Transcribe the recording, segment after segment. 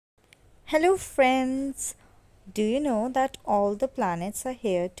Hello, friends. Do you know that all the planets are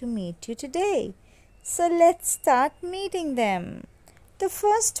here to meet you today? So let's start meeting them. The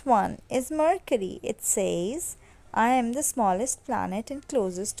first one is Mercury. It says, I am the smallest planet and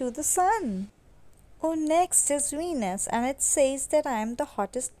closest to the sun. Oh, next is Venus, and it says that I am the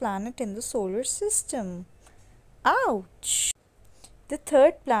hottest planet in the solar system. Ouch! The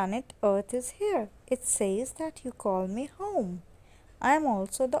third planet, Earth, is here. It says that you call me home. I am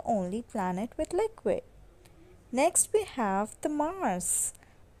also the only planet with liquid. Next, we have the Mars.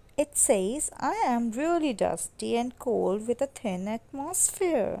 It says, I am really dusty and cold with a thin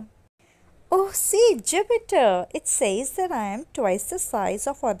atmosphere. Oh, see, Jupiter. It says that I am twice the size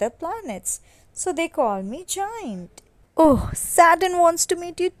of other planets, so they call me giant. Oh, Saturn wants to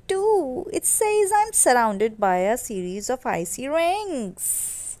meet you too. It says I'm surrounded by a series of icy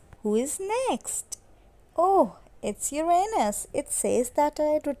rings. Who is next? Oh, it's Uranus. It says that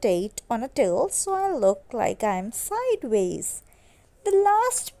I rotate on a tilt so I look like I'm sideways. The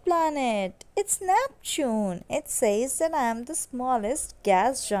last planet, it's Neptune. It says that I am the smallest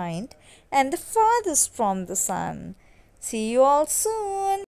gas giant and the farthest from the sun. See you all soon.